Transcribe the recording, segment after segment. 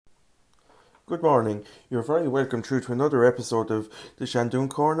Good morning. You're very welcome through to another episode of the Seandun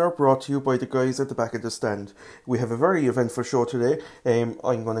Corner, brought to you by the guys at the back of the stand. We have a very eventful show today.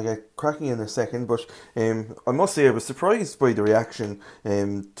 I'm going to get cracking in a second, but I must say I was surprised by the reaction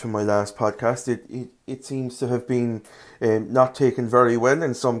to my last podcast. It seems to have been not taken very well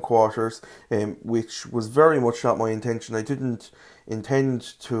in some quarters, which was very much not my intention. I didn't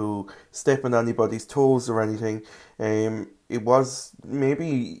intend to step on anybody's toes or anything. It was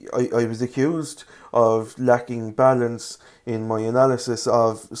maybe I was accused of lacking balance in my analysis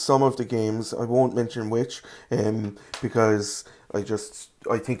of some of the games. I won't mention which, because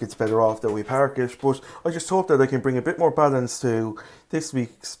I think it's better off that we park it. But I just hope that I can bring a bit more balance to this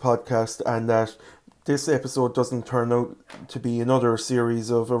week's podcast, and that this episode doesn't turn out to be another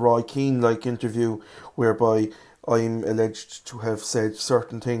series of a Roy Keane-like interview whereby I'm alleged to have said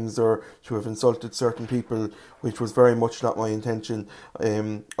certain things or to have insulted certain people, which was very much not my intention.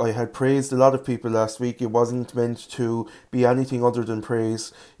 I had praised a lot of people last week. It wasn't meant to be anything other than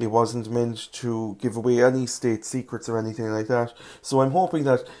praise. It wasn't meant to give away any state secrets or anything like that. So I'm hoping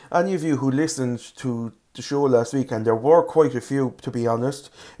that any of you who listened to the show last week, and there were quite a few to be honest,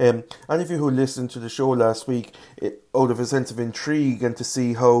 any of you who listened to the show last week out of a sense of intrigue and to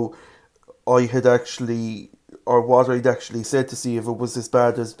see how I had actually, or what I'd actually said, to see if it was as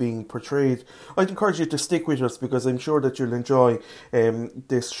bad as being portrayed, I'd encourage you to stick with us, because I'm sure that you'll enjoy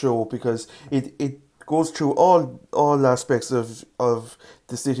this show, because it goes through all aspects of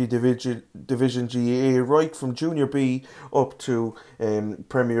the City Division GAA, right from Junior B up to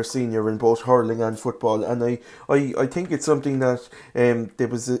Premier Senior in both hurling and football. And I think it's something that there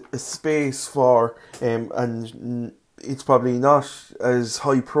was a space for, and it's probably not as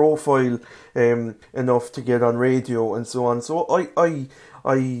high profile enough to get on radio and so on. So I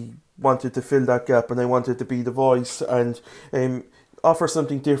wanted to fill that gap, and I wanted to be the voice and offer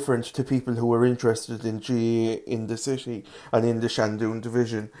something different to people who are interested in GAA in the city and in the Seandun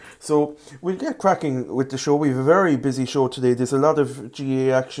division. So we'll get cracking with the show. We have a very busy show today. There's a lot of GAA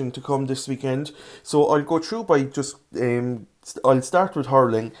action to come this weekend. So I'll go through by just I'll start with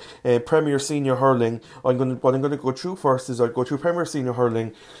hurling, Premier Senior hurling. What I'm going to go through first is I'll go through Premier Senior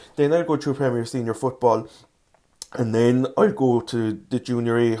hurling, then I'll go through Premier Senior football, and then I'll go to the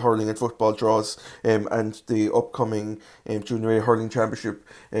Junior A hurling and football draws, and the upcoming Junior A hurling championship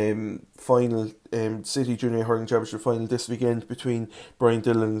final, City Junior A hurling championship final this weekend between Brian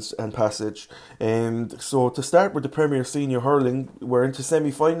Dillon's and Passage. So to start with the Premier Senior hurling, we're into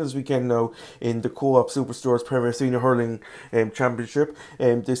semi-finals weekend now in the Co-op Superstores Premier Senior hurling championship.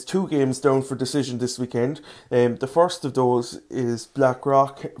 There's two games down for decision this weekend. The first of those is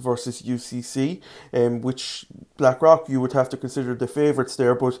Blackrock versus UCC, which Blackrock you would have to consider the favourites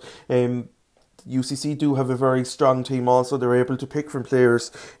there, but UCC do have a very strong team also. They're able to pick from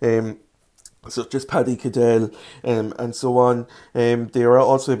players such as Paddy Cadell and so on. They are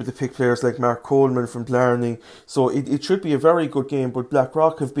also able to pick players like Mark Coleman from Blarney. So it should be a very good game, but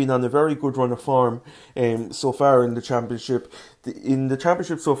Blackrock have been on a very good run of form so far in the championship. In the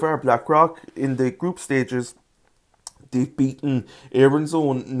championship so far, Blackrock in the group stages, they've beaten Erin's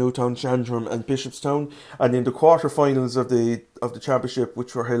Own, Newtown Shandrum and Bishopstown, and in the quarterfinals of the championship,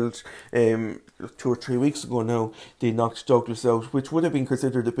 which were held 2 or 3 weeks ago now, they knocked Douglas out, which would have been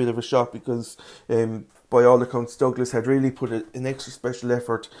considered a bit of a shock, because by all accounts Douglas had really put an extra special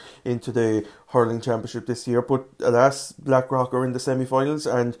effort into the hurling championship this year. But alas, Blackrock are in the semi-finals,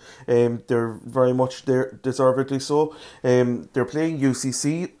 and they're very much there, deservedly so. They're playing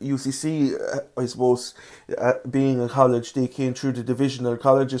UCC. UCC, I suppose, being a college, they came through the divisional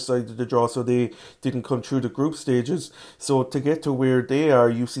colleges side of the draw, so they didn't come through the group stages. So to get to where they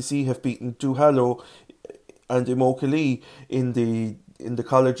are, UCC have beaten Duhallow and Immokalee in the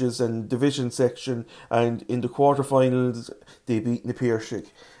colleges and division section, and in the quarterfinals they beat Napier.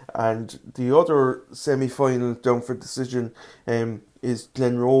 And the other semi-final down for decision is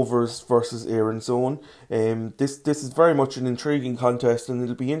Glen Rovers versus Erin's Own. This is very much an intriguing contest, and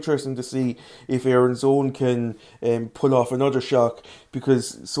it'll be interesting to see if Erin's Own can pull off another shock,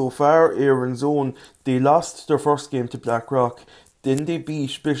 because so far Erin's Own, they lost their first game to Blackrock. Then they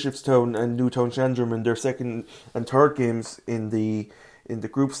beat Bishopstown and Newtown Shandrum in their second and third games in the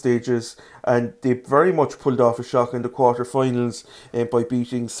group stages, and they very much pulled off a shock in the quarterfinals by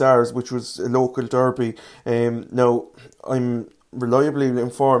beating SARS, which was a local derby. Now, I'm reliably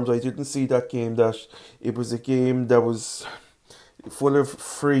informed, I didn't see that game, that it was a game that was full of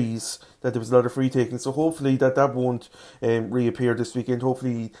frees, that there was a lot of free taking, so hopefully that won't reappear this weekend.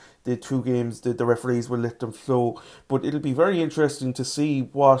 Hopefully the two games, the referees will let them flow, but it'll be very interesting to see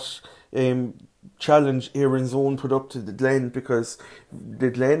what challenge Aaron's own put up to the Glen, because the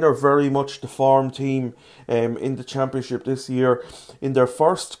Glen are very much the form team in the championship this year. In their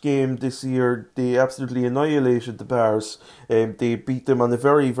first game this year, they absolutely annihilated the Bars. They beat them on a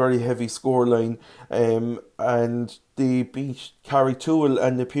very, very heavy scoreline, and they beat Carrigtwohill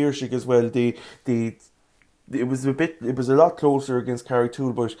and the Piercing as well. It was a lot closer against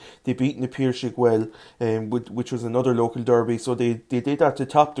Carrigtwohill, but they beat the Piercing well, which was another local derby. So they did that to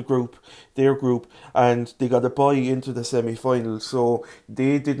top their group, and they got a bye into the semi-finals. So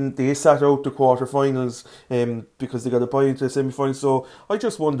they sat out the quarter-finals because they got a bye into the semi-finals. So I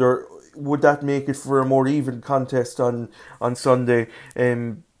just wonder, would that make it for a more even contest on Sunday?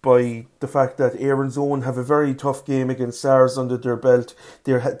 By the fact that Aaron's Own have a very tough game against SARS under their belt.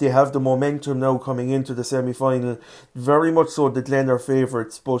 They have the momentum now coming into the semi-final. Very much so the Glen are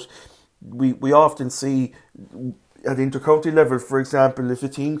favourites, but we often see at inter-county level, for example, if a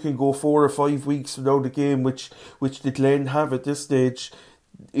team can go 4 or 5 weeks without a game, which the Glen have at this stage,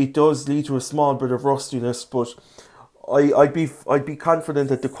 it does lead to a small bit of rustiness, but I'd be confident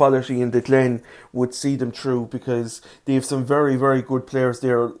that the quality in the Glen would see them through, because they have some very, very good players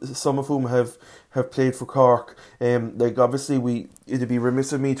there, some of whom have played for Cork. Obviously it'd be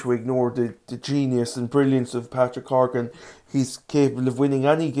remiss of me to ignore the genius and brilliance of Patrick Corkin. He's capable of winning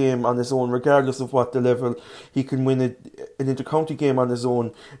any game on his own, regardless of what the level. He can win an inter-county game on his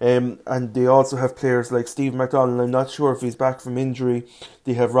own. And they also have players like Steve McDonald. I'm not sure if he's back from injury.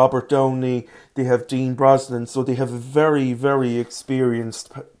 They have Robert Downey. They have Dean Brosnan. So they have a very, very experienced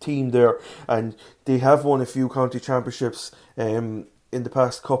team there. And they have won a few county championships in the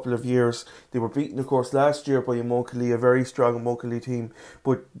past couple of years. They were beaten, of course, last year by a very strong Monkeley team.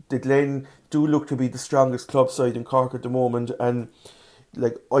 But the Glen do look to be the strongest club side in Cork at the moment, and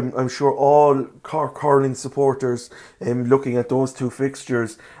I'm sure all Cork hurling supporters looking at those two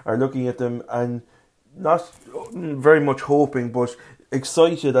fixtures are looking at them and not very much hoping, but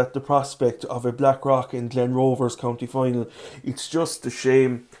excited at the prospect of a Blackrock and Glen Rovers county final. It's just a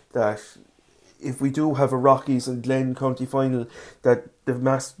shame that if we do have a Rockies and Glen county final, that the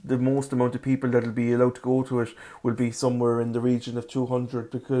most amount of people that'll be allowed to go to it will be somewhere in the region of 200,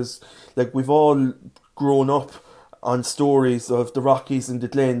 because we've all grown up on stories of the Rockies and the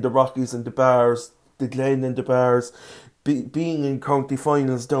Glen, the Rockies and the Bars, the Glen and the Bars being in county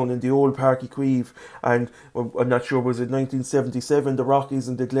finals down in the old Parky Queeve, and I'm not sure, was it 1977, the Rockies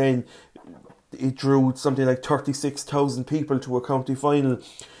and the Glen, it drew something like 36,000 people to a county final.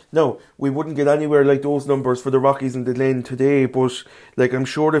 Now, we wouldn't get anywhere like those numbers for the Rockies and the Glen today, but I'm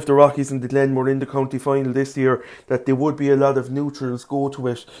sure if the Rockies and the Glen were in the county final this year, that there would be a lot of neutrals go to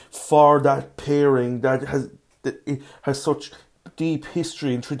it for that pairing that has such deep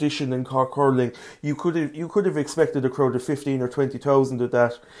history and tradition in Cork hurling. You could have expected a crowd of 15 or 20,000 at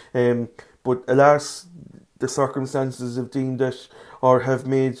that, but alas, the circumstances have deemed it, or have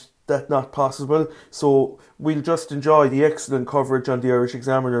made that not possible. So we'll just enjoy the excellent coverage on the Irish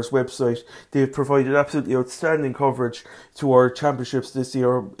Examiner's website. They've provided absolutely outstanding coverage to our championships this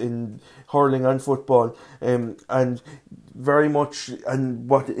year in hurling and football, and very much, and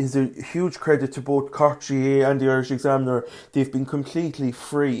what is a huge credit to both Cork GAA and the Irish Examiner, they've been completely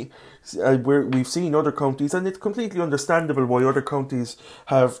free. We've seen other counties, and it's completely understandable why other counties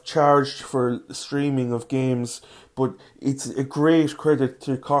have charged for streaming of games, but it's a great credit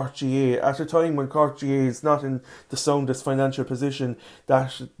to Cork GAA at a time when Cork GAA is not in the soundest financial position,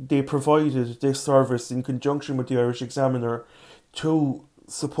 that they provided this service in conjunction with the Irish Examiner to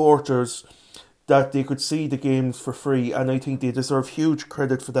supporters, that they could see the games for free, and I think they deserve huge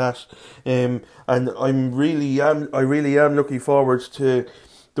credit for that. And I really am looking forward to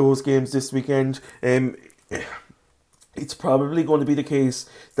those games this weekend. It's probably going to be the case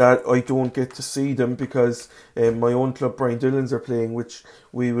that I don't get to see them because my own club, Brian Dillon's, are playing, which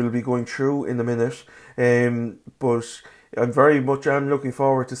we will be going through in a minute. But I'm looking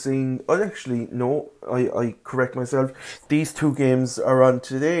forward to seeing. I correct myself. These two games are on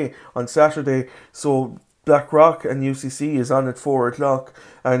today, on Saturday. So Blackrock and UCC is on at 4:00,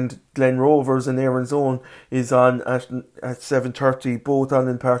 and Glen Rovers and Aaron's Own is on at 7:30, both on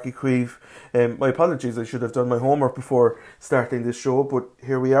in Parky Queeve. My apologies, I should have done my homework before starting this show, but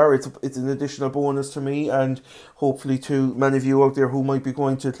here we are. It's an additional bonus to me, and hopefully to many of you out there who might be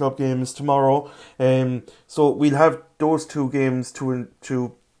going to club games tomorrow. So we'll have those two games to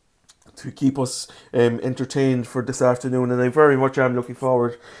keep us entertained for this afternoon, and I very much am looking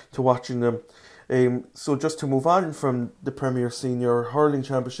forward to watching them. So just to move on from the Premier Senior Hurling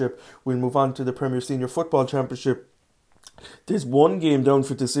Championship, we'll move on to the Premier Senior Football Championship. There's one game down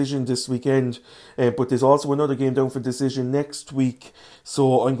for decision this weekend, but there's also another game down for decision next week.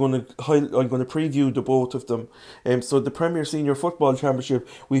 So I'm going to preview the both of them. So the Premier Senior Football Championship,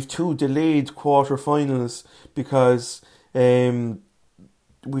 we've two delayed quarter-finals because there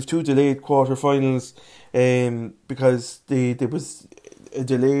was a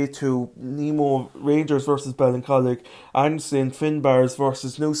delay to Nemo Rangers versus Ballincollig and St Finbarrs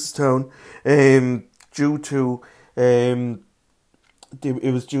versus Newcestown, due to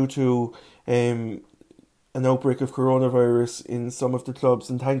it was due to an outbreak of coronavirus in some of the clubs,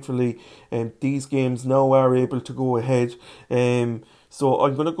 and thankfully these games now are able to go ahead. So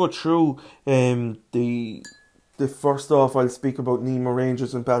I'm going to go through the first off, I'll speak about Nemo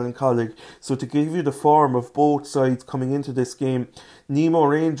Rangers and Ballincollig. So to give you the form of both sides coming into this game, Nemo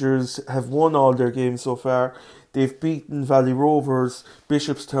Rangers have won all their games so far. They've beaten Valley Rovers,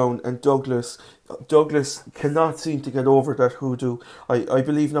 Bishopstown and Douglas. Douglas cannot seem to get over that hoodoo. I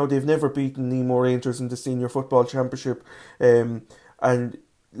believe now they've never beaten Nemo Rangers in the Senior Football Championship. And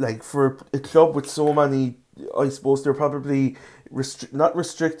like for a club with so many, I suppose they're probably not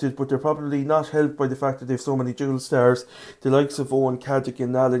restricted, but they're probably not helped by the fact that they have so many dual stars. The likes of Owen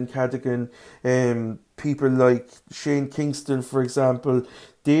Cadigan, Alan Cadigan, people like Shane Kingston, for example,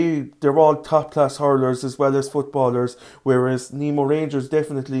 they're all top class hurlers as well as footballers, whereas Nemo Rangers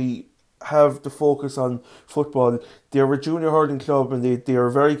definitely have the focus on football. They're a junior hurling club, and they are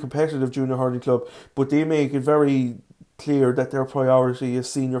a very competitive junior hurling club, but they make it very clear that their priority is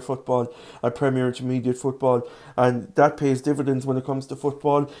senior football and Premier Intermediate football, and that pays dividends when it comes to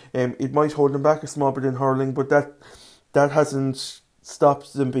football. It might hold them back a small bit in hurling, but that hasn't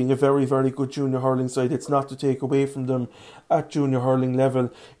stopped them being a very, very good junior hurling side. It's not to take away from them at junior hurling level.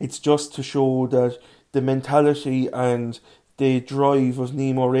 It's just to show that the mentality and the drive of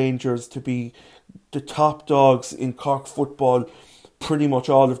Nemo Rangers to be the top dogs in Cork football pretty much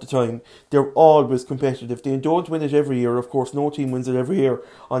all of the time. They're always competitive. They don't win it every year, of course. No team wins it every year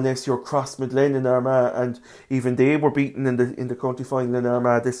unless you're Crossmaglen in Armagh, and even they were beaten in the county final in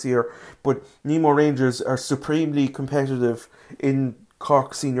Armagh this year. But Nemo Rangers are supremely competitive in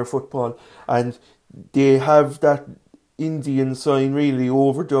Cork senior football, and they have that Indian sign really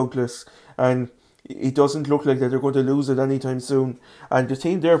over Douglas, and it doesn't look like that they're going to lose it anytime soon. And the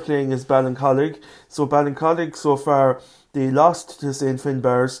team they're playing is Ballincollig. So Ballincollig so far, they lost to St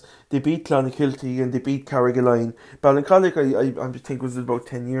Finbarrs, they beat Clonakilty and they beat Carrigaline. Ballincollig, I think it was about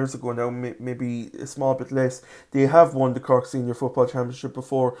 10 years ago now, maybe a small bit less. They have won the Cork Senior Football Championship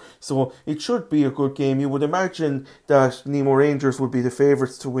before, so it should be a good game. You would imagine that Nemo Rangers would be the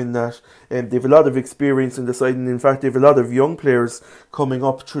favourites to win that. They have a lot of experience in the side, and in fact they have a lot of young players coming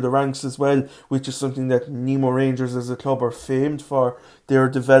up through the ranks as well, which is something that Nemo Rangers as a club are famed for, their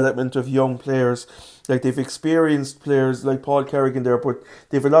development of young players. Like, they've experienced players like Paul Kerrigan there, but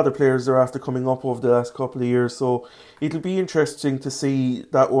they've a lot of players that are after coming up over the last couple of years. So it'll be interesting to see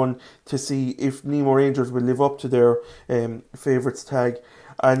that one, to see if Nemo Rangers will live up to their favourites tag.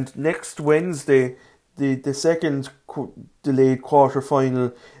 And next Wednesday, the second delayed quarter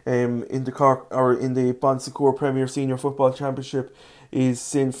final in the Cork, or in the Bon Secours Premier Senior Football Championship, is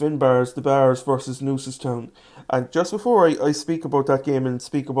St Finbarrs, the Bars versus Newcestown. And just before I speak about that game and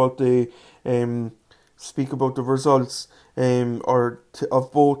speak about the results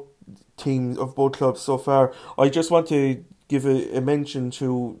of both teams, of both clubs so far, I just want to give a mention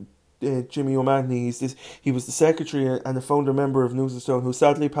to Jimmy O'Mahony. He was the secretary and the founder member of Newcestown, who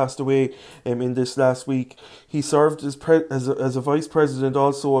sadly passed away in this last week. He served as a vice president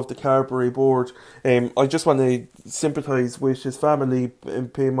also of the Carberry board. I just want to sympathise with his family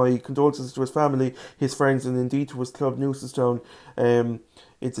and pay my condolences to his family, his friends, and indeed to his club Newcestown.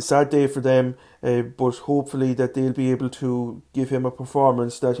 It's a sad day for them, but hopefully that they'll be able to give him a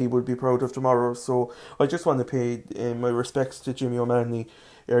performance that he will be proud of tomorrow. So I just want to pay my respects to Jimmy O'Mahony.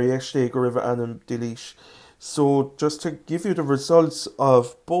 So just to give you the results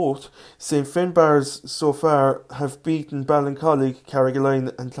of both, St Finbarrs so far have beaten Ballincollig,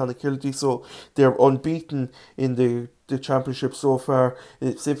 Carrigaline and Clonakilty, so they're unbeaten in the championship so far.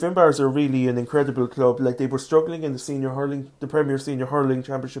 St Finbarrs are really an incredible club. Like, they were struggling in the Premier Senior Hurling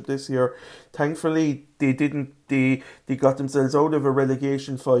Championship this year. Thankfully, they got themselves out of a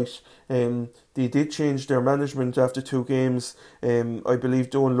relegation fight. They did change their management after 2 games. I believe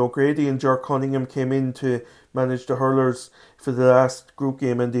Donal O'Grady and Ger Cunningham came in to manage the hurlers for the last group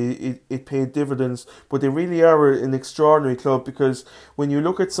game, and it paid dividends. But they really are an extraordinary club, because when you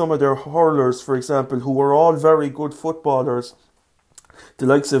look at some of their hurlers, for example, who are all very good footballers, the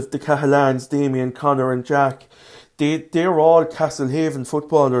likes of the Cahillans, Damien, Connor and Jack, they're all Castlehaven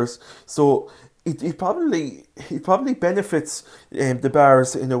footballers. So it probably benefits the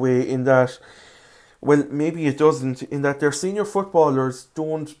Bars in a way, in that, well, maybe it doesn't, in that their senior footballers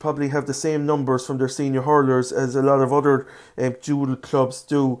don't probably have the same numbers from their senior hurlers as a lot of other dual clubs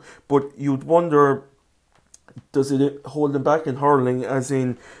do. But you'd wonder, does it hold them back in hurling? As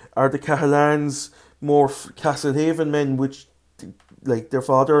in, are the Cahillans more Castlehaven men, which, like their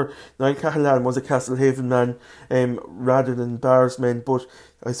father, Niall Cahalane, was a Castlehaven man, rather than Bars men? But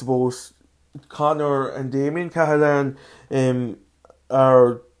I suppose Connor and Damien Cahalane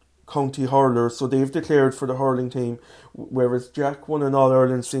are county hurlers, so they've declared for the hurling team, whereas Jack won an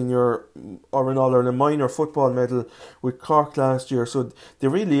All-Ireland senior or an All-Ireland minor football medal with Cork last year. So they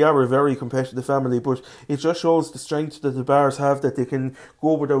really are a very competitive family, but it just shows the strength that the Bars have, that they can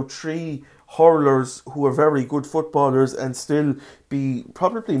go without three hurlers who are very good footballers and still be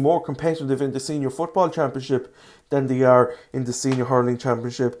probably more competitive in the senior football championship than they are in the senior hurling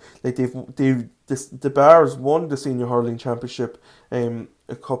championship. Like the Bars won the senior hurling championship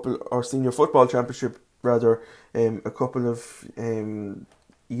or senior football championship rather, a couple of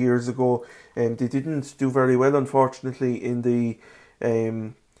years ago. They didn't do very well, unfortunately, in the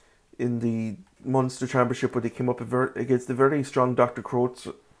Munster championship, but they came up against a very strong Dr.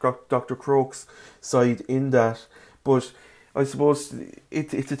 Croak's side in that. But I suppose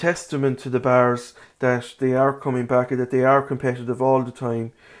it's a testament to the Bars that they are coming back and that they are competitive all the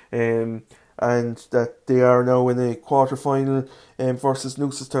time, and that they are now in a quarter-final versus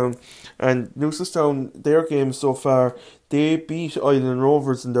Newcestown. And Newcestown, their game so far, they beat Island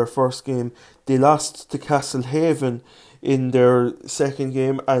Rovers in their first game. They lost to Castlehaven in their second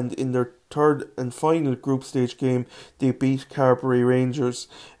game, and in their third and final group stage game, they beat Carbery Rangers.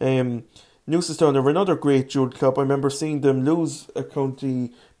 Newcestown are another great Jude club. I remember seeing them lose a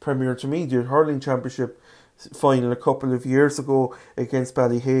county Premier Intermediate hurling championship final a couple of years ago against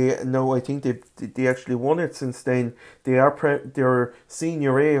Ballyhay, and now I think they actually won it since then. They're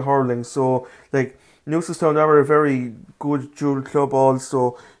Senior A hurling, so like Newcestown are a very good dual club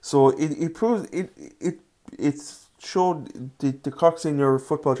also. So it proves it's showed the Cork Senior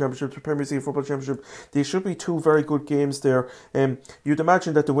Football Championship, the Premier Senior Football Championship, they should be two very good games there. You'd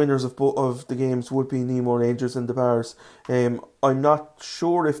imagine that the winners of the games would be Nemo Rangers and the Bars. I'm not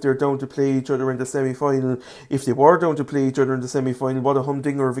sure if they're down to play each other in the semi-final. If they were down to play each other in the semi-final, what a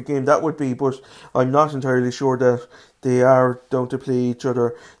humdinger of a game that would be, but I'm not entirely sure that they are down to play each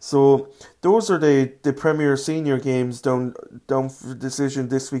other. So those are the Premier Senior games down for decision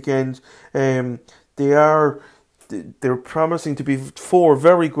this weekend. They're promising to be four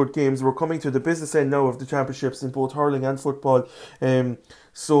very good games. We're coming to the business end now of the championships in both hurling and football.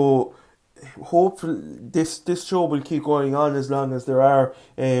 So hopefully this show will keep going on as long as there are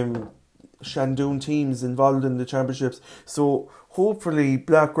Seandun teams involved in the championships. So hopefully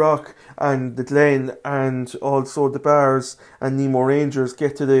Blackrock and the Glen and also the Bars and Nemo Rangers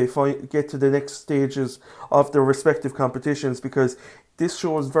get to the next stages of their respective competitions, because this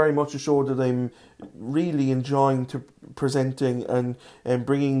show is very much a show that I'm really enjoying presenting and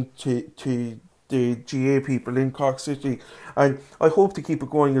bringing to the GAA people in Cork City, and I hope to keep it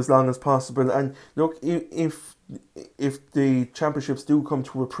going as long as possible. And look, if the championships do come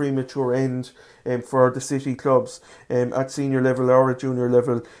to a premature end for the city clubs at senior level or at junior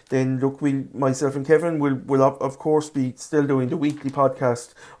level, then look, myself and Kevin will of course be still doing the weekly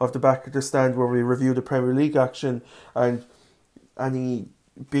podcast of the Back of the Stand, where we review the Premier League action and any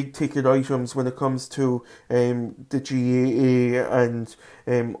big ticket items when it comes to the GAA and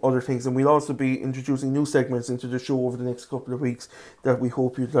other things. And we'll also be introducing new segments into the show over the next couple of weeks that we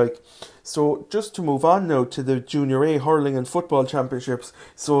hope you'd like. So just to move on now to the Junior A hurling and football championships.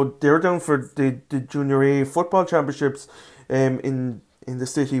 So they're down for the Junior A football championships in the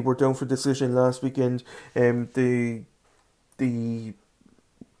city. Were down for decision last weekend. The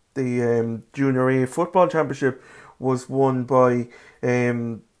Junior A football championship was won by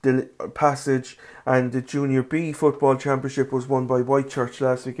the Passage, and the Junior B football championship was won by Whitechurch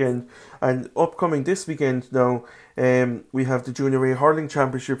last weekend. And upcoming this weekend now, we have the Junior A hurling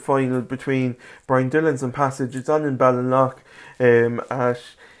championship final between Brian Dillon's and Passage. It's on in Ballinlough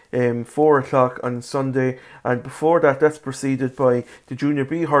at 4 o'clock on Sunday, and before that's preceded by the Junior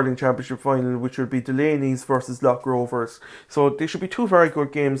B hurling championship final, which will be Delaney's versus Loch Rovers. So they should be two very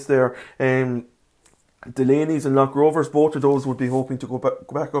good games there. Delaney's and Loch Rovers, both of those would be hoping to go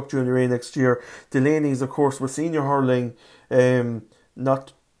back up Junior A next year. Delaney's, of course, were senior hurling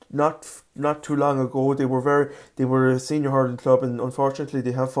not too long ago. They were a senior hurling club, and unfortunately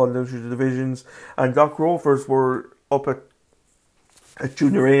they have fallen out of the divisions. And Loch Rovers were up at at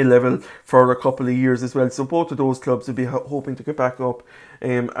Junior A level for a couple of years as well. So both of those clubs will be hoping to get back up.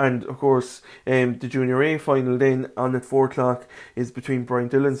 And of course, the Junior A final then on at 4 o'clock is between Brian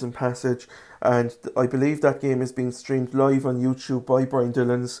Dillon's and Passage. And I believe that game is being streamed live on YouTube by Brian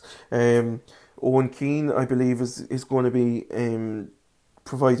Dillon's. Owen Keane, I believe, is going to be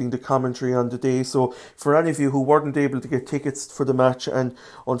providing the commentary on the day. So for any of you who weren't able to get tickets for the match, and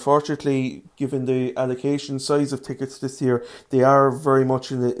unfortunately given the allocation size of tickets this year, they are very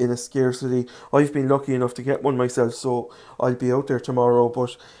much in a scarcity. I've been lucky enough to get one myself, so I'll be out there tomorrow.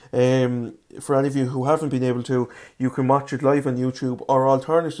 But for any of you who haven't been able to, you can watch it live on YouTube, or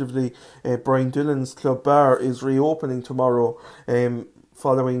alternatively Brian Dillon's Club Bar is reopening tomorrow.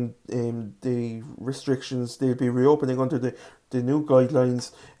 Following the restrictions, they'll be reopening under the new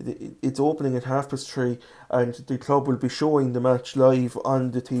guidelines. It's opening at 3:30, and the club will be showing the match live on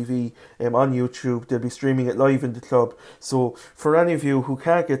the TV, on YouTube. They'll be streaming it live in the club. So for any of you who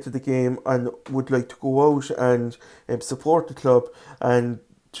can't get to the game and would like to go out and support the club and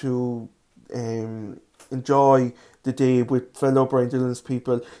to enjoy the day with fellow Brian Dillon's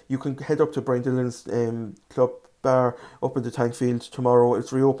people, you can head up to Brian Dillon's Club Bar up in the Tankfield tomorrow.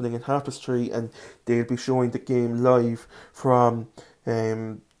 It's reopening at 3:30, and they'll be showing the game live from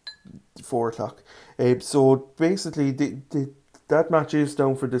 4 o'clock. So basically that match is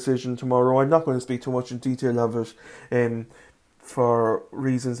down for decision tomorrow. I'm not going to speak too much in detail of it for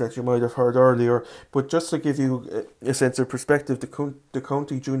reasons that you might have heard earlier, but just to give you a sense of perspective, the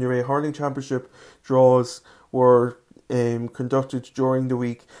County Junior A Hurling Championship draws were conducted during the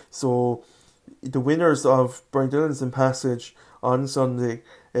week. So the winners of Brian Dillon's and Passage on Sunday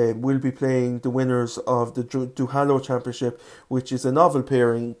will be playing the winners of the Duhallow Championship, which is a novel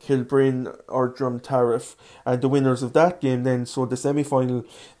pairing, Kilbrinn or Drumtariff, and the winners of that game then, so the semi-final,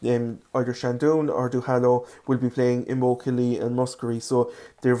 either Seandun or Duhallow will be playing Imokilly and Muskerry. So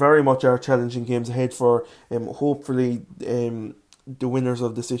there very much are challenging games ahead for hopefully the winners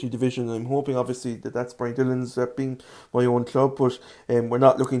of the City Division. I'm hoping obviously that's Brian Dillon's, that being my own club, but we're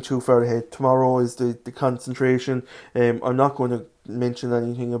not looking too far ahead. Tomorrow is the concentration. I'm not going to mention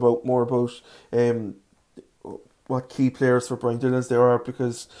anything more about what key players for Brian Dillon's there are,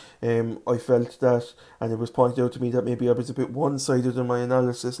 because I felt that, and it was pointed out to me that maybe I was a bit one-sided in my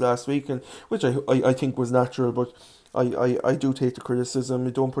analysis last week, and which I think was natural, but I do take the criticism. I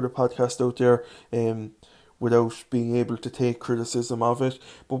don't put a podcast out there without being able to take criticism of it.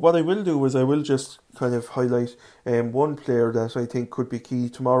 But what I will do is I will just kind of highlight one player that I think could be key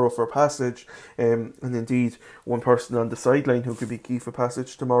tomorrow for Passage, and indeed one person on the sideline who could be key for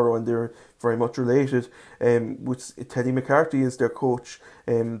Passage tomorrow, and they're very much related. Which Teddy McCarthy is their coach,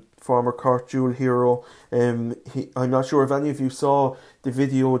 former Cork Jewel hero. I'm not sure if any of you saw the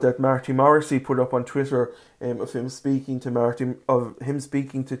video that Marty Morrissey put up on Twitter of him speaking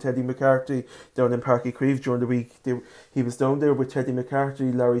to Teddy McCarthy down in Páirc Uí Chaoimh during the week. He was down there with Teddy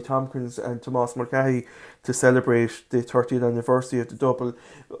McCarthy, Larry Tompkins and Tomás Mulcahy to celebrate the 30th anniversary of the double.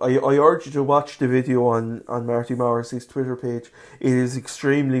 I urge you to watch the video on Marty Morrissey's Twitter page. It is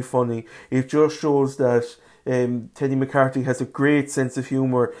extremely funny. It just shows that Teddy McCarthy has a great sense of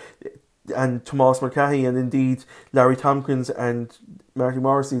humour, and Tomás Mulcahy and indeed Larry Tompkins and Marty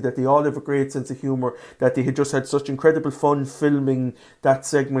Morrissey, that they all have a great sense of humour, that they had just had such incredible fun filming that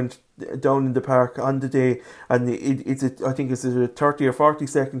segment down in the park on the day, and I think it's a 30 or 40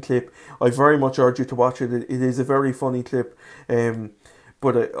 second clip. I very much urge you to watch it. It is a very funny clip,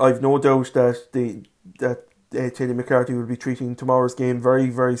 but I've no doubt that Teddy McCarthy will be treating tomorrow's game very,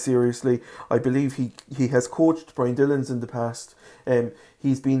 very seriously. I believe he has coached Brian Dillon's in the past.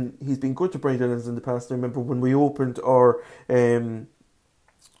 He's been good to Brian Dillon's in the past. I remember when we opened our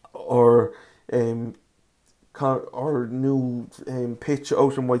new pitch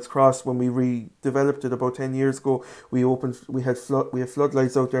out in White's Cross, when we redeveloped it about 10 years ago. We have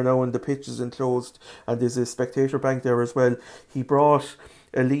floodlights out there now, and the pitch is enclosed, and there's a spectator bank there as well. He brought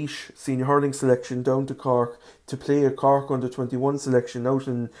a Laois senior hurling selection down to Cork to play a Cork under-21 selection out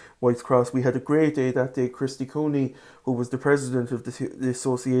in White's Cross. We had a great day that day. Christy Cooney, who was the president of the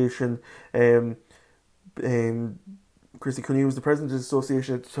association, Christy Cooney was the president of the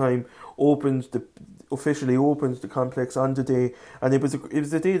association at the time, officially opened the complex on the day, and it was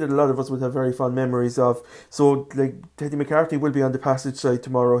a day that a lot of us would have very fond memories of. So Teddy McCarthy will be on the Passage side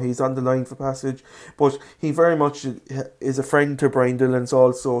tomorrow. He's on the line for Passage, but he very much is a friend to Brian Dillon's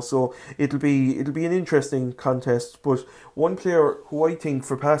also, so it'll be an interesting contest. But one player who I think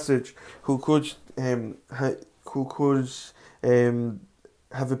for Passage who could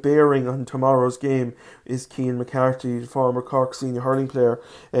have a bearing on tomorrow's game is Cian McCarthy, the former Cork senior hurling player.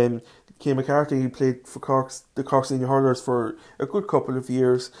 Kay McCarthy played for the Cork Senior Hurlers for a good couple of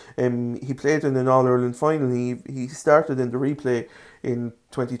years. He played in an All-Ireland final. He started in the replay in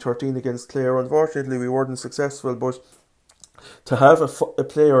 2013 against Clare. Unfortunately, we weren't successful, but to have a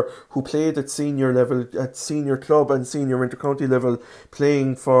player who played at senior level, at senior club and senior intercounty level,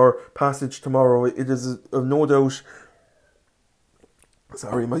 playing for Passage tomorrow, it is no doubt.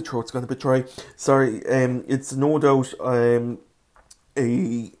 Sorry, my throat's gone a bit dry. Sorry, it's no doubt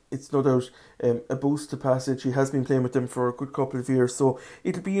a boost to Passage. He has been playing with them for a good couple of years, so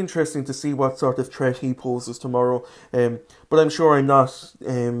it'll be interesting to see what sort of threat he poses tomorrow. But I'm sure I'm not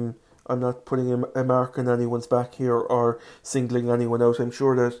putting a mark on anyone's back here or singling anyone out. I'm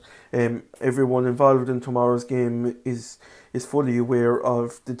sure that everyone involved in tomorrow's game is fully aware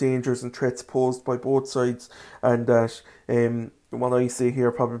of the dangers and threats posed by both sides, and that what I say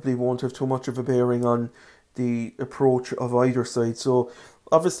here probably won't have too much of a bearing on the approach of either side. So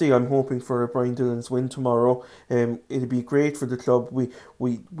obviously I'm hoping for a Brian Dillon's win tomorrow. It'd be great for the club.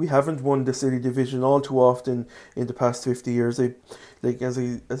 We haven't won the City Division all too often in the past 50 years. As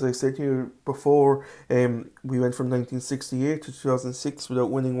I said to you before, we went from 1968 to 2006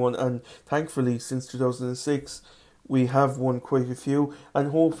 without winning one, and thankfully since 2006 we have won quite a few,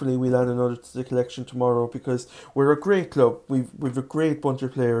 and hopefully we'll add another to the collection tomorrow, because we're a great club. We've a great bunch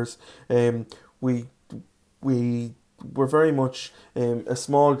of players. We're very much a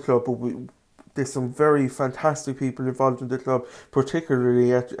small club, but there's some very fantastic people involved in the club,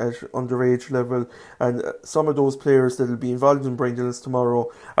 particularly at underage level, and some of those players that will be involved in Brian Dillon's tomorrow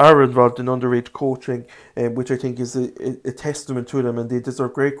are involved in underage coaching, which I think is a testament to them, and they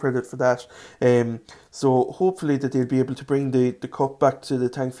deserve great credit for that. So hopefully that they'll be able to bring the cup back to the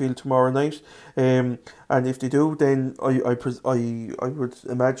Tankfield tomorrow night, and if they do, then I would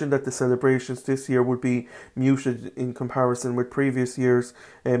imagine that the celebrations this year would be muted in comparison with previous years,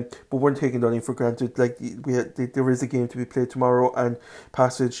 but we're taking nothing for granted. Like there is a game to be played tomorrow, and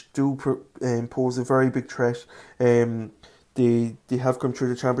Passage do pose a very big threat. They have come through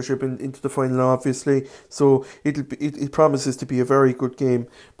the championship and into the final, obviously, so it promises to be a very good game.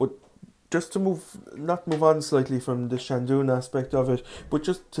 But just to not move on slightly from the Seandun aspect of it, but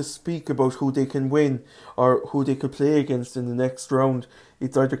just to speak about who they can win or who they could play against in the next round,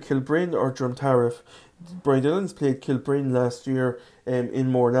 it's either Kilbrine or Drumtariff. Brian Dillon's played Kilbrine last year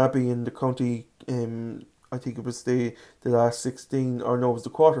in Mourneabbey in the county. I think it was the last 16, or no, it was the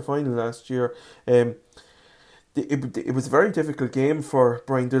quarter final last year. It was a very difficult game for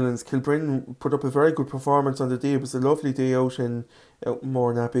Brian Dillon's. Kilbrine put up a very good performance on the day. It was a lovely day out in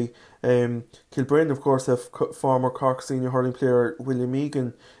Mourneabbey. Kilbrine, of course, have former Cork senior hurling player William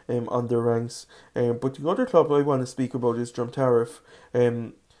Egan on their ranks. But the other club I want to speak about is Drumtariff.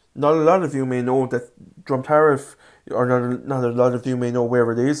 Not a lot of you may know that Drumtariff, or not a lot of you may know where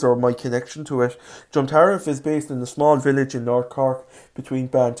it is or my connection to it. Drumtariff is based in a small village in North Cork between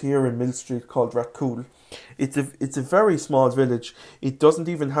Banteer and Mill Street called Rathcoole. It's a very small village. It doesn't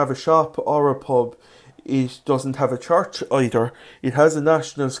even have a shop or a pub. It doesn't have a church either. It has a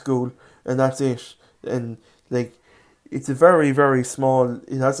national school, and that's it. And it's a very, very small.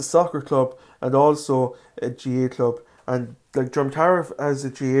 It has a soccer club and also a GAA club. And Drumtariff as a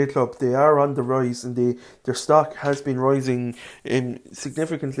GAA club, they are on the rise, and their stock has been rising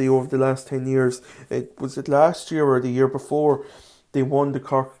significantly over the last 10 years. Was it last year or the year before they won the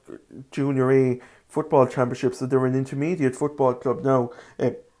Cork Junior A football championship, so they're an intermediate football club now.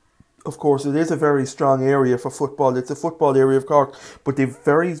 Of course, it is a very strong area for football. It's a football area of Cork, but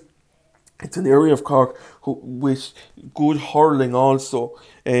it's an area of Cork with good hurling also.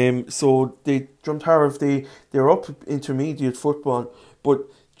 So Drumtariff, they're up intermediate football. But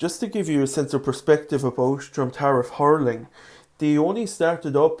just to give you a sense of perspective about Drumtariff hurling, they only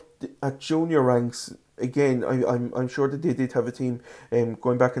started up at junior ranks. Again, I'm sure that they did have a team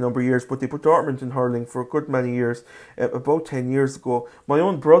going back a number of years, but they put Dortmund in hurling for a good many years, about 10 years ago. My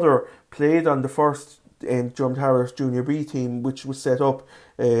own brother played on the first Drumtariff Junior B team, which was set up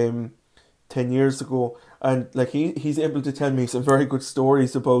 10 years ago, and he's able to tell me some very good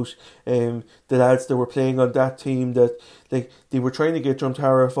stories about the lads that were playing on that team, that they were trying to get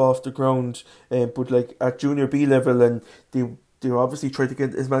Drumtariff off the ground, but at Junior B level, and they obviously tried to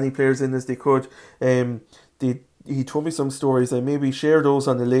get as many players in as they could. He told me some stories. I maybe share those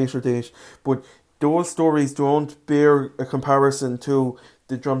on a later date, but those stories don't bear a comparison to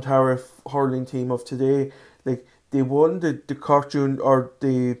the Drumtariff hurling team of today. They won the Cork Junior, or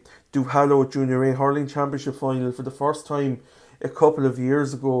the Duhallow Junior A hurling championship final for the first time a couple of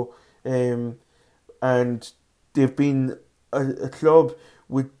years ago, and they've been a club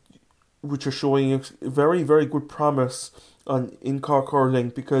which are showing very, very good promise in Cork Hurling,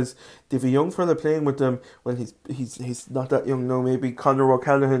 because they've a young fella playing with them. Well, he's not that young now. Maybe Conor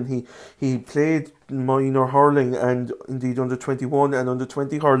O'Callaghan. He played minor hurling and indeed under 21 and under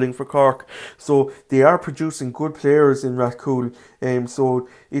 20 hurling for Cork. So they are producing good players in Rathcoole. So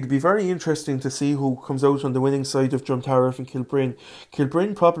it'll be very interesting to see who comes out on the winning side of Drumtariff and Kilbrine.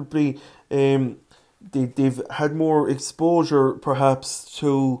 Kilbrine probably they've had more exposure perhaps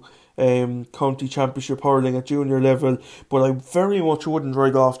to county championship hurling at junior level, but I very much wouldn't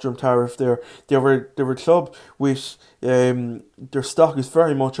write off Drumtariff there. They're a club with their stock is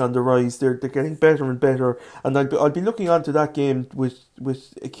very much on the rise. They're getting better and better, and I'll be looking onto that game with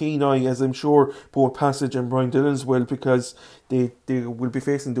a keen eye, as I'm sure both Passage and Brian Dillons will, because they will be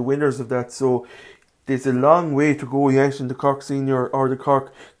facing the winners of that. So there's a long way to go yet in the Cork Senior or the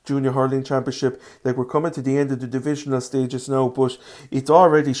Cork Junior Hurling Championship. Like, we're coming to the end of the divisional stages now, but it's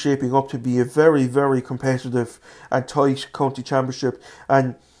already shaping up to be a very, very competitive and tight county championship.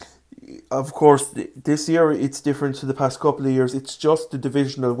 And of course, this year it's different to the past couple of years. It's just the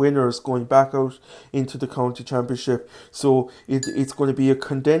divisional winners going back out into the county championship. So it's going to be a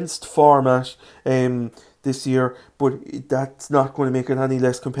condensed format this year, but that's not going to make it any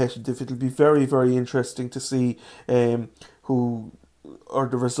less competitive. It'll be very, very interesting to see who are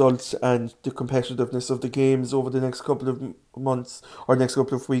the results and the competitiveness of the games over the next couple of months, or next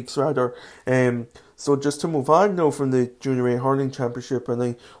couple of weeks rather. So just to move on now from the Junior A Hurling Championship, and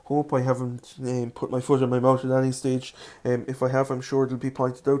I hope I haven't put my foot in my mouth at any stage. If I have, I'm sure it'll be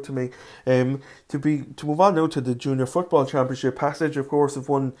pointed out to me. To move on now to the Junior Football Championship, Passage, of course, have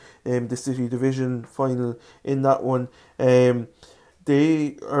won the City Division final in that one.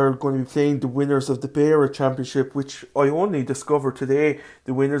 They are going to be playing the winners of the Beara Championship, which I only discovered today.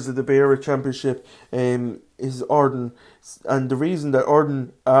 The winners of the Beara Championship is Arden. And the reason that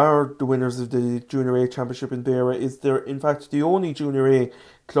Arden are the winners of the Junior A Championship in Beara is they're in fact the only Junior A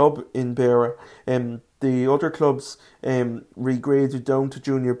club in Beara. The other clubs regraded down to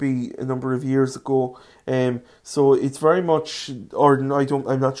Junior B a number of years ago. So it's very much Arden.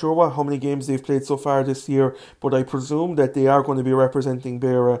 I'm not sure how many games they've played so far this year, but I presume that they are going to be representing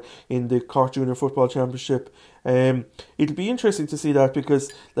Beara in the Cork Junior Football Championship. It'll be interesting to see that,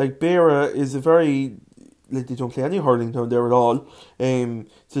 because like Beara is a very, they don't play any hurling down there at all. To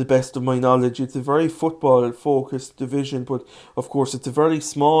the best of my knowledge, it's a very football-focused division, but of course it's a very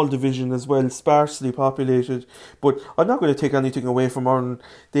small division as well, sparsely populated. But I'm not going to take anything away from Arden.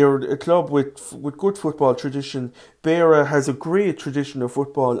 They're a club with good football tradition. Beara has a great tradition of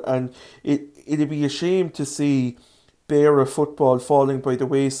football, and it'd be a shame to see Beara football falling by the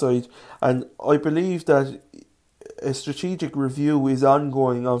wayside. And I believe that a strategic review is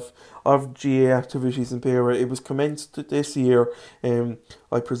ongoing of GAA activities in Beara. It was commenced this year.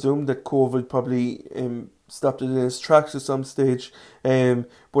 I presume that COVID probably stopped it in its tracks at some stage.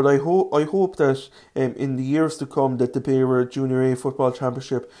 But I hope that in the years to come that the Beara Junior A Football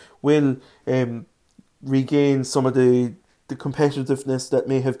Championship will regain some of the competitiveness that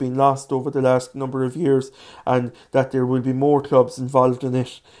may have been lost over the last number of years, and that there will be more clubs involved in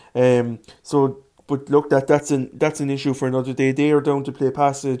it. But look, that's an issue for another day. They are down to play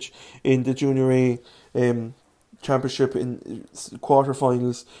Passage in the Junior A Championship in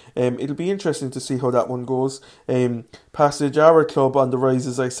quarterfinals. It'll be interesting to see how that one goes. Passage are a club on the rise,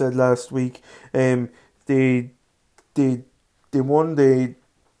 as I said last week. They won the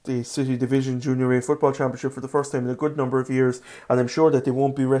City Division Junior A Football Championship for the first time in a good number of years, and I'm sure that they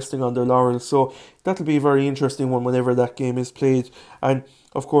won't be resting on their laurels. So that'll be a very interesting one whenever that game is played. And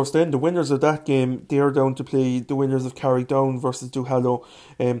of course, then the winners of that game, they are down to play the winners of Carrickdown versus Duhallow.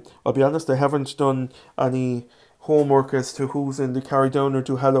 I'll be honest, I haven't done any homework as to who's in the Carrickdown or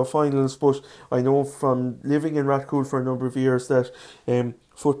Duhallow finals, but I know from living in Rathcoole for a number of years that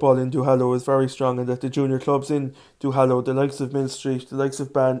football in Duhallow is very strong, and that the junior clubs in Duhallow, the likes of Mill Street, the likes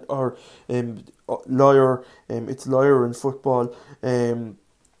of Band or Lyre, it's Lyre in football,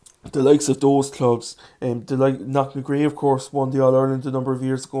 the likes of those clubs, Knocknagree, of course, won the All-Ireland a number of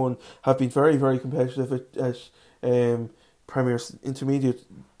years ago and have been very, very competitive at Premier Intermediate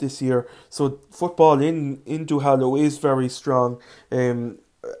this year. So football in Duhallow is very strong, and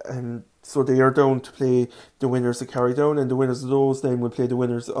so they are down to play the winners of Carrickdown, and the winners of those then will play the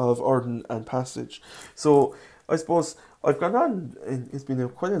winners of Arden and Passage. So I suppose I've gone on, and it's been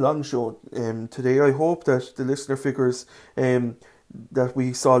quite a long show today. I hope that the listener figures that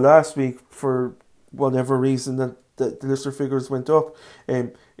we saw last week, for whatever reason that the listener figures went up,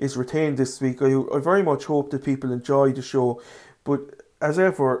 is retained this week. I very much hope that people enjoy the show, but as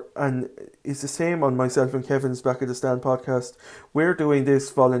ever, and it's the same on myself and Kevin's Back of the Stand podcast, we're doing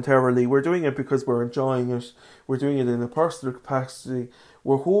this voluntarily. We're doing it because we're enjoying it. We're doing it in a personal capacity.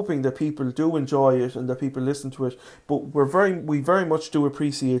 We're hoping that people do enjoy it and that people listen to it. But we very much do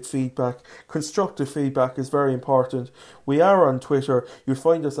appreciate feedback. Constructive feedback is very important. We are on Twitter. You'll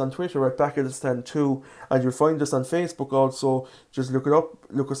find us on Twitter at Back of the Stand 2, and you'll find us on Facebook also. Just look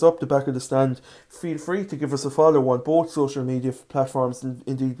us up, the Back of the Stand. Feel free to give us a follow on both social media platforms. And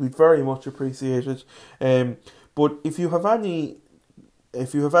indeed, we'd very much appreciate it. But if you have any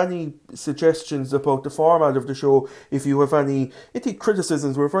suggestions about the format of the show, if you have any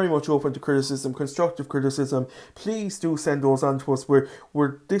criticisms, we're very much open to criticism, constructive criticism. Please do send those on to us.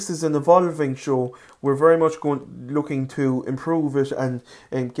 This is an evolving show. We're very much looking to improve it and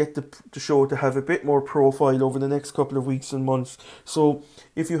get the show to have a bit more profile over the next couple of weeks and months. So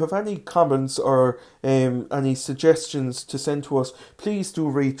if you have any comments or any suggestions to send to us, please do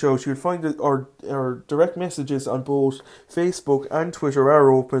reach out. You'll find that our direct messages on both Facebook and Twitter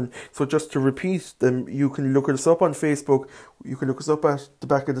are open. So just to repeat them, you can look us up on Facebook. You can look us up at the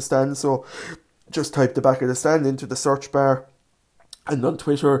Back of the Stand. So just type the Back of the Stand into the search bar. And on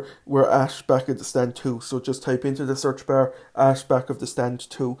Twitter, we're at Back of the Stand 2. So just type into the search bar at Back of the Stand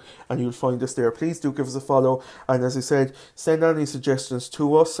 2 and you'll find us there. Please do give us a follow. And as I said, send any suggestions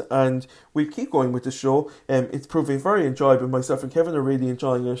to us and we'll keep going with the show. It's proving very enjoyable. Myself and Kevin are really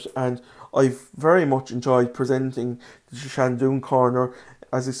enjoying it. And I've very much enjoyed presenting the Seandun Corner.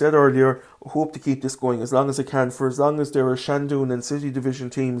 As I said earlier, I hope to keep this going as long as I can, for as long as there are Seandun and City Division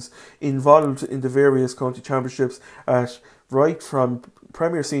teams involved in the various county championships right from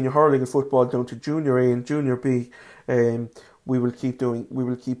Premier Senior Hurling and football down to Junior A and Junior B. We will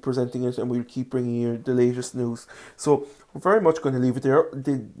keep presenting it and we will keep bringing you the latest news. So we're very much going to leave it there.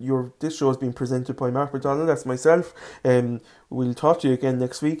 This show has been presented by Mark McDonald, that's myself. We'll talk to you again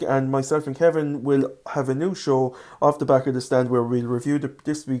next week, and myself and Kevin will have a new show off the Back of the Stand where we'll review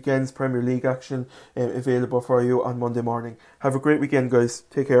this weekend's Premier League action available for you on Monday morning. Have a great weekend, guys.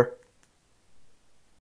 Take care.